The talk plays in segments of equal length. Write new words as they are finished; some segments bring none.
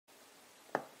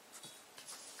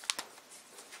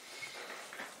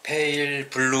Pale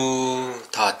Blue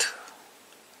Dot,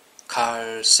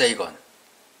 Carl Sagan.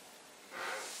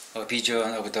 A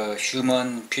Vision of the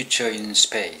Human Future in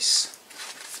Space.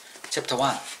 Chapter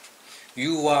 1.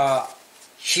 You are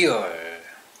here.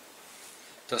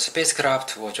 The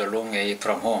spacecraft was a long way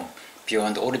from home,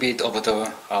 beyond the orbit of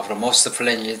the outermost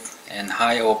planet and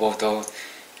high above the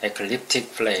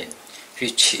ecliptic plane,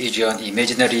 which is an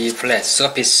imaginary flat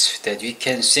surface that we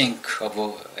can think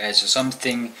of as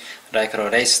something like a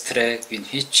racetrack in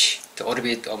which the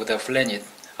orbit of the planet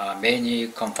are mainly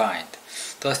confined.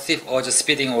 The ship was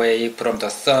speeding away from the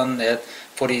sun at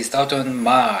 40,000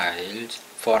 miles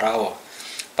per hour,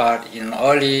 but in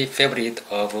early February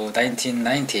of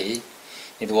 1990,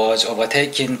 it was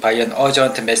overtaken by an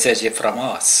urgent message from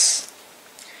us.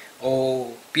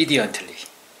 Obediently,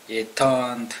 it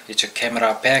turned its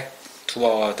camera back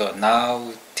toward the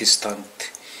now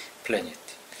distant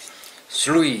planet.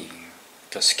 Slewing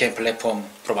the scan platform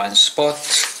from one spot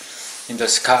in the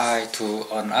sky to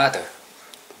another.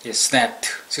 It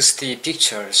snapped 60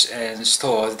 pictures and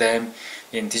stored them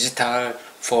in digital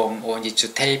form on its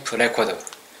tape recorder.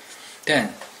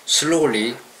 Then,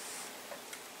 slowly,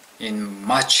 in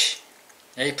March,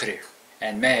 April,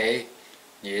 and May,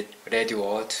 it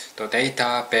radioed the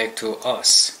data back to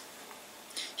us.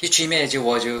 Each image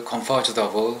was composed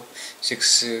of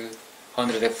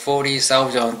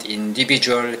 640,000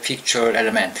 individual picture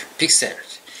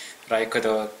pixels, like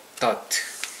the dot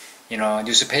in a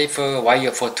newspaper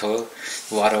wire photo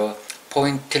or a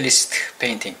pointillist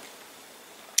painting.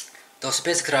 The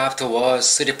spacecraft was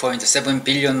 3.7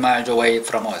 billion miles away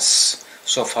from us,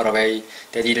 so far away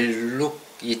that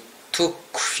it took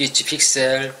each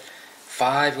pixel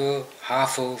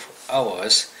 5.5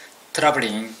 hours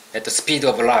traveling at the speed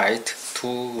of light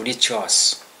to reach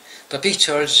us. The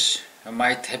pictures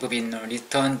might have been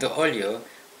returned earlier,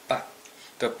 but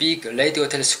the big radio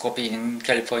telescope in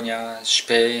California,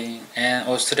 Spain, and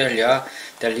Australia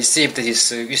that received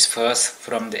these whispers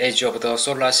from the edge of the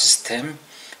solar system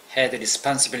had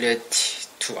responsibility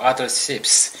to other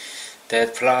ships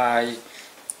that fly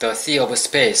the sea of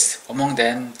space, among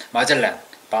them Magellan,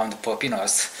 bound for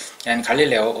Venus, and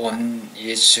Galileo on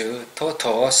its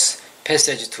tortuous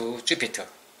passage to Jupiter.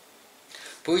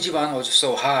 Voyager 1 was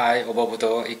so high above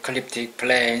the ecliptic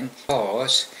plane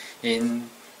because in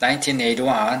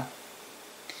 1981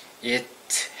 it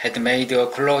had made a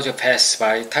close pass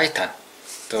by Titan,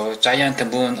 the giant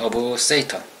moon of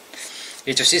Saturn.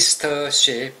 Its sister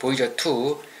ship, Voyager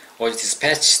 2, was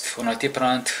dispatched on a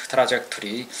different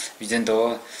trajectory within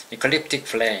the ecliptic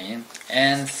plane,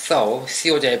 and so she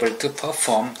was able to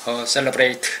perform her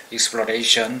celebrated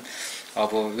exploration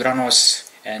of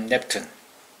Uranus and Neptune.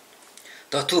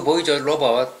 The two Voyager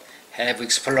robots have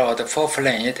explored 4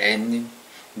 planets and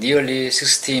nearly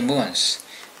 60 moons.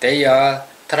 They are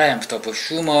triumph of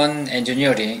human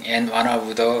engineering and one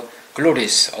of the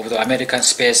glories of the American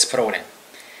space program.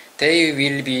 They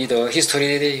will be the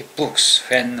history books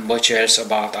when much else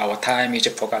about our time is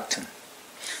forgotten.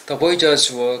 The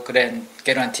Voyagers were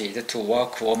guaranteed to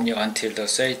work only until the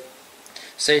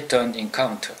Saturn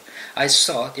encounter. I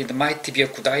thought it might be a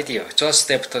good idea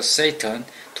just after Saturn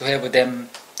to have them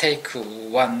take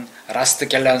one last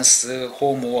glance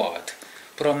homeward.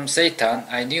 From Saturn,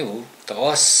 I knew the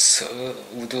Earth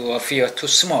would appear too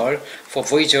small for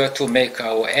Voyager to make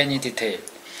out any detail.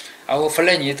 Our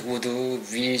planet would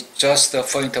be just a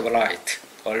point of light,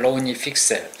 a lonely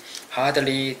pixel,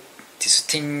 hardly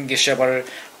distinguishable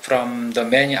from the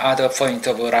many other points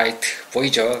of light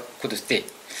Voyager could see,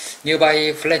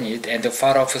 nearby planets and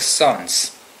far-off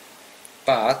suns.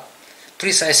 But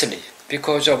precisely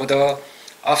because of the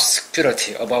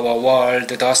obscurity of our world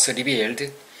thus revealed,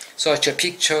 such a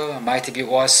picture might be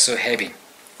worth having.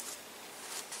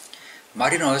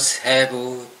 Mariners have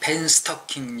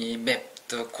painstakingly mapped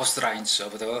the coastlines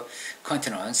of the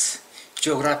continents.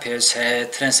 Geographers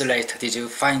have translated these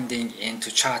findings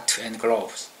into charts and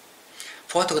globes.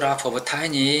 Photographs of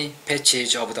tiny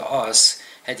patches of the Earth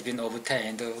had been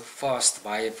obtained first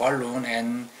by balloon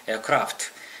and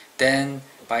aircraft, then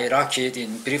by rocket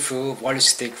in brief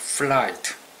ballistic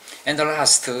flight, and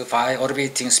last by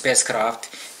orbiting spacecraft,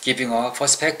 giving a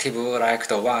perspective like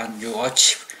the one you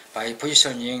achieve by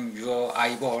positioning your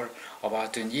eyeball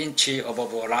about an inch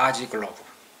above a large globe.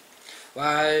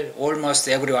 While almost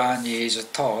everyone is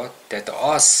taught that the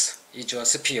Earth is a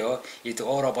sphere, it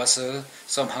all of us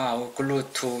somehow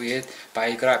glued to it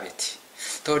by gravity.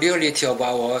 The reality of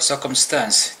our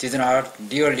circumstance did not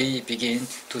really begin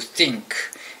to sink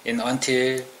in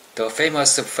until the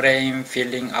famous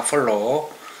frame-filling Apollo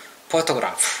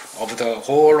photograph of the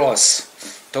whole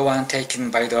Earth, the one taken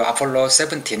by the Apollo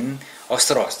 17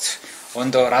 astronauts,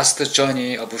 on the last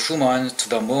journey of humans to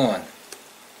the moon.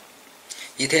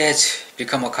 It has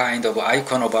become a kind of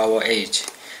icon of our age.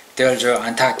 There's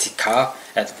Antarctica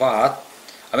at what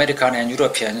Americans and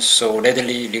Europeans so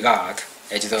readily regard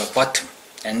as the bottom,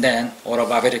 and then all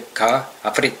of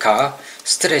Africa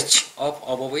stretch up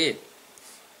above it.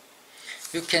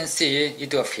 You can see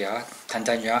Ethiopia,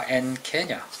 Tanzania, and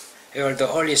Kenya, where the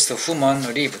earliest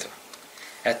human lived.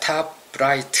 At top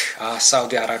right are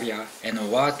Saudi Arabia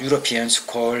and what Europeans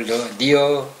call the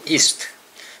Near East.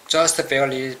 Just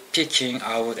barely peeking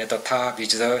out at the top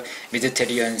is the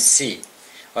Mediterranean Sea,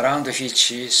 around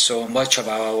which so much of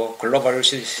our global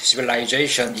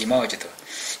civilization emerged.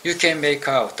 You can make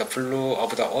out the blue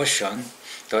of the ocean,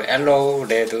 the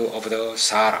yellow-red of the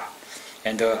Sahara,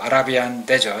 and the Arabian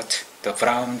desert, the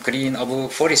brown-green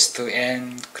of forest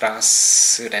and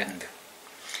grassland.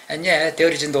 And yet there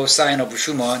is no sign of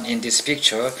human in this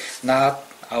picture, not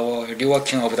our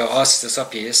reworking of the Earth's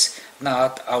surface,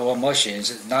 not our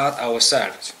machines, not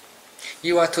ourselves.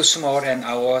 You are too small and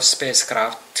our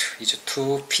spacecraft is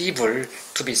too feeble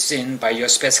to be seen by your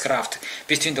spacecraft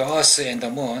between the Earth and the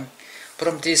Moon.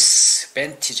 From this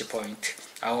vantage point,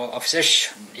 our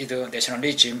obsession with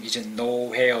nationalism is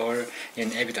nowhere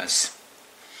in evidence.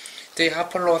 The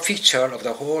Apollo picture of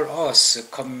the whole Earth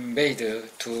conveyed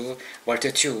to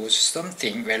multitudes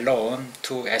something well known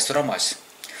to astronomers.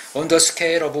 On the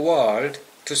scale of world,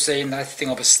 to say nothing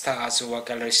of stars or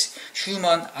galaxies,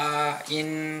 humans are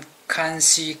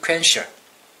inconsequential.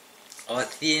 A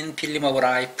thin film of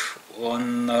life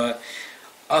on an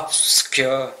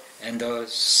obscure and a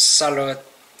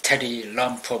solitary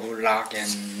lump of rock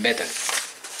and metal.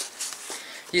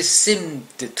 It seemed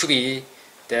to be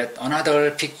that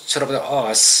another picture of the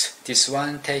Earth, this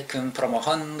one taken from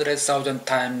 100,000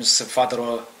 times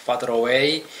farther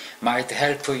away, might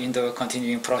help in the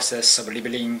continuing process of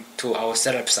revealing to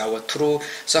ourselves our true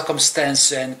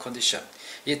circumstance and condition.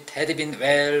 It had been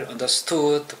well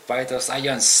understood by the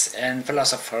science and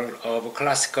philosophers of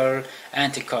classical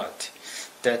antiquity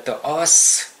that the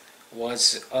Earth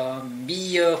was a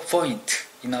mere point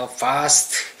in a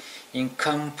vast,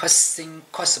 encompassing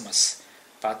cosmos,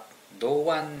 but no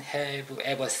one had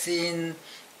ever seen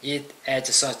it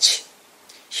as such.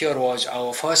 Here was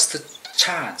our first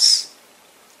chance,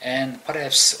 and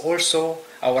perhaps also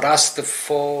our last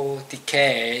 4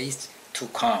 decades to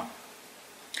come.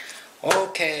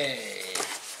 Okay.